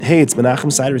Hey, it's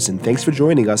Menachem Siderson. Thanks for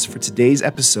joining us for today's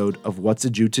episode of What's a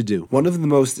Jew to Do. One of the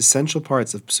most essential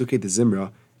parts of Pesukei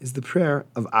Dezimra is the prayer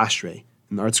of Ashrei.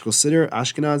 In the Art Scroll Siddur,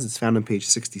 Ashkenaz, it's found on page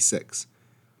 66.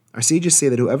 Our sages say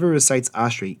that whoever recites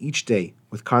Ashrei each day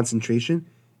with concentration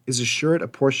is assured a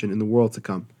portion in the world to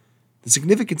come. The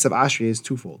significance of Ashrei is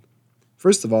twofold.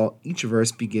 First of all, each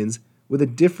verse begins with a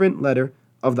different letter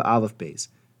of the Aleph Beis.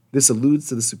 This alludes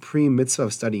to the supreme mitzvah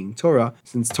of studying Torah,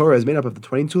 since Torah is made up of the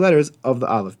 22 letters of the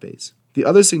Aleph Beis. The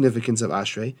other significance of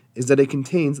Ashrei is that it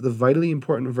contains the vitally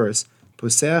important verse,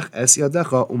 Poseach es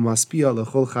yadecha umaspia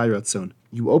lechol chai ratzon.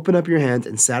 You open up your hand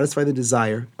and satisfy the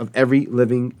desire of every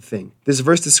living thing. This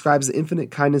verse describes the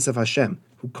infinite kindness of Hashem,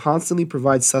 who constantly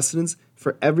provides sustenance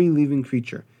for every living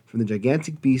creature, from the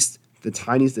gigantic beast to the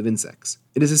tiniest of insects.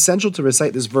 It is essential to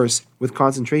recite this verse with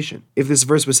concentration. If this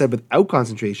verse was said without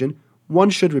concentration, one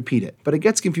should repeat it, but it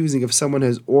gets confusing if someone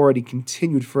has already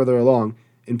continued further along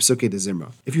in Pesukei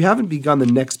Dezimra. If you haven't begun the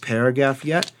next paragraph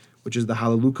yet, which is the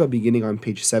Hallelujah beginning on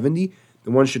page 70,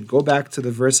 then one should go back to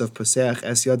the verse of Poseach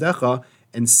es yadecha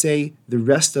and say the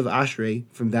rest of Ashrei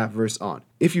from that verse on.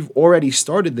 If you've already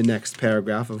started the next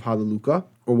paragraph of Hallelujah,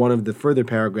 or one of the further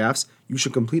paragraphs, you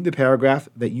should complete the paragraph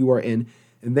that you are in,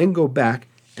 and then go back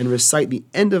and recite the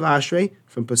end of Ashrei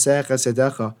from Poseach es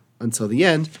yadecha until the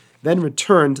end, then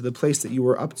return to the place that you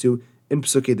were up to in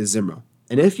Pesukei Dezimra.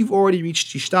 And if you've already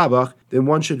reached Yishtabach, then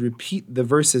one should repeat the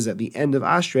verses at the end of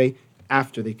Ashrei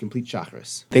after they complete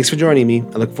Shacharis. Thanks for joining me.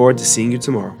 I look forward to seeing you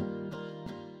tomorrow.